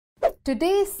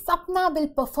Today, Sapna will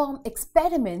perform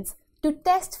experiments to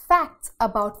test facts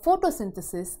about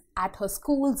photosynthesis at her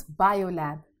school's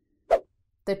biolab.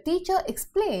 The teacher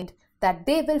explained that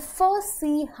they will first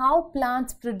see how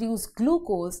plants produce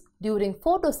glucose during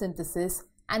photosynthesis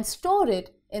and store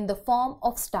it in the form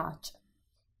of starch.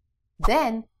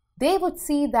 Then, they would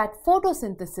see that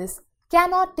photosynthesis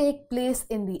cannot take place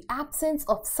in the absence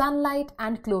of sunlight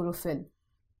and chlorophyll.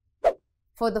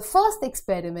 For the first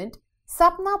experiment,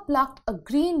 Sapna plucked a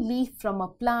green leaf from a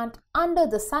plant under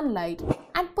the sunlight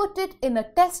and put it in a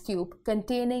test tube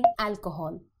containing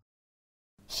alcohol.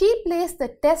 She placed the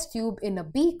test tube in a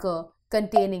beaker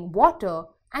containing water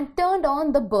and turned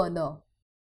on the burner.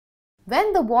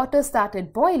 When the water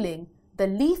started boiling, the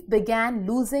leaf began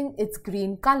losing its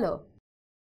green color.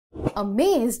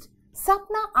 Amazed,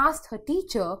 Sapna asked her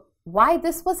teacher why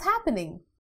this was happening.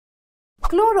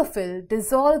 "Chlorophyll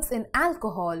dissolves in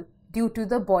alcohol due to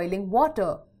the boiling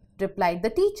water," replied the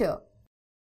teacher.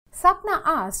 Sapna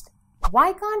asked,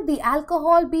 "Why can't the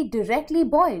alcohol be directly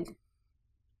boiled?"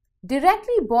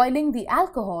 "Directly boiling the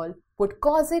alcohol would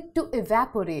cause it to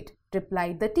evaporate,"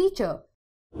 replied the teacher.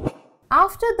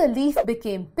 After the leaf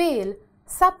became pale,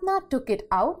 Sapna took it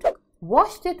out,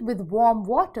 washed it with warm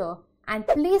water and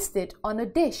placed it on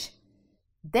a dish.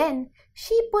 Then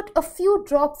she put a few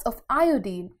drops of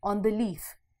iodine on the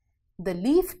leaf. The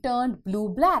leaf turned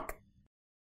blue-black.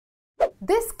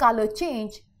 This color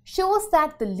change shows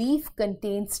that the leaf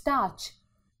contains starch.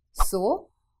 So,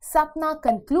 Sapna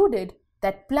concluded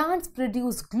that plants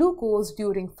produce glucose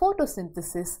during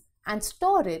photosynthesis and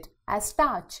store it as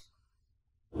starch.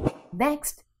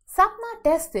 Next, Sapna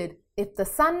tested if the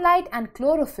sunlight and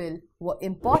chlorophyll were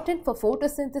important for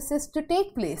photosynthesis to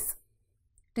take place.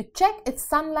 To check if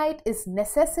sunlight is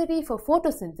necessary for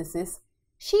photosynthesis,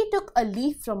 she took a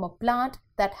leaf from a plant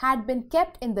that had been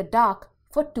kept in the dark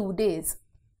for 2 days.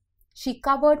 She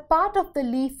covered part of the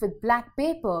leaf with black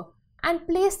paper and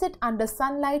placed it under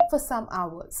sunlight for some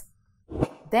hours.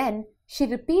 Then she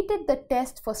repeated the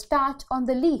test for starch on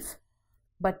the leaf.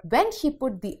 But when she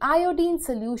put the iodine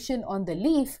solution on the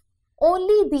leaf,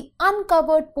 only the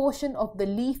uncovered portion of the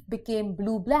leaf became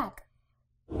blue-black.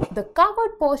 The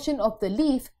covered portion of the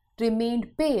leaf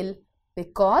remained pale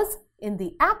because, in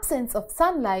the absence of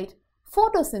sunlight,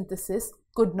 photosynthesis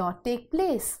could not take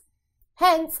place.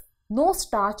 Hence, no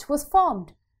starch was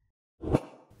formed.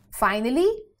 Finally,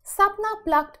 Sapna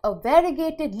plucked a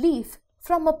variegated leaf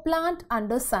from a plant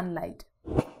under sunlight.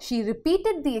 She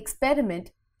repeated the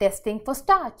experiment, testing for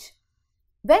starch.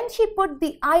 When she put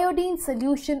the iodine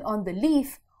solution on the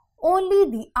leaf, only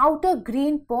the outer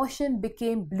green portion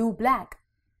became blue-black.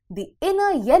 The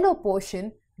inner yellow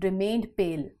portion remained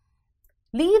pale.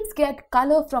 Leaves get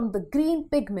color from the green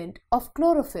pigment of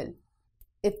chlorophyll.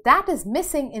 If that is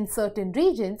missing in certain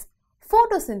regions,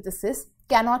 photosynthesis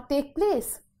cannot take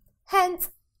place.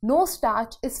 Hence, no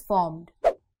starch is formed.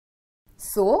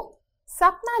 So,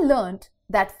 Sapna learnt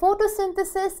that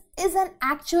photosynthesis is an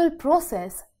actual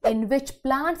process in which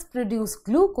plants produce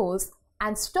glucose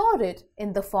and store it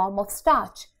in the form of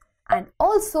starch, and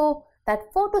also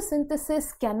that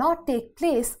photosynthesis cannot take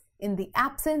place in the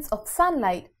absence of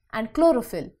sunlight and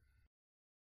chlorophyll.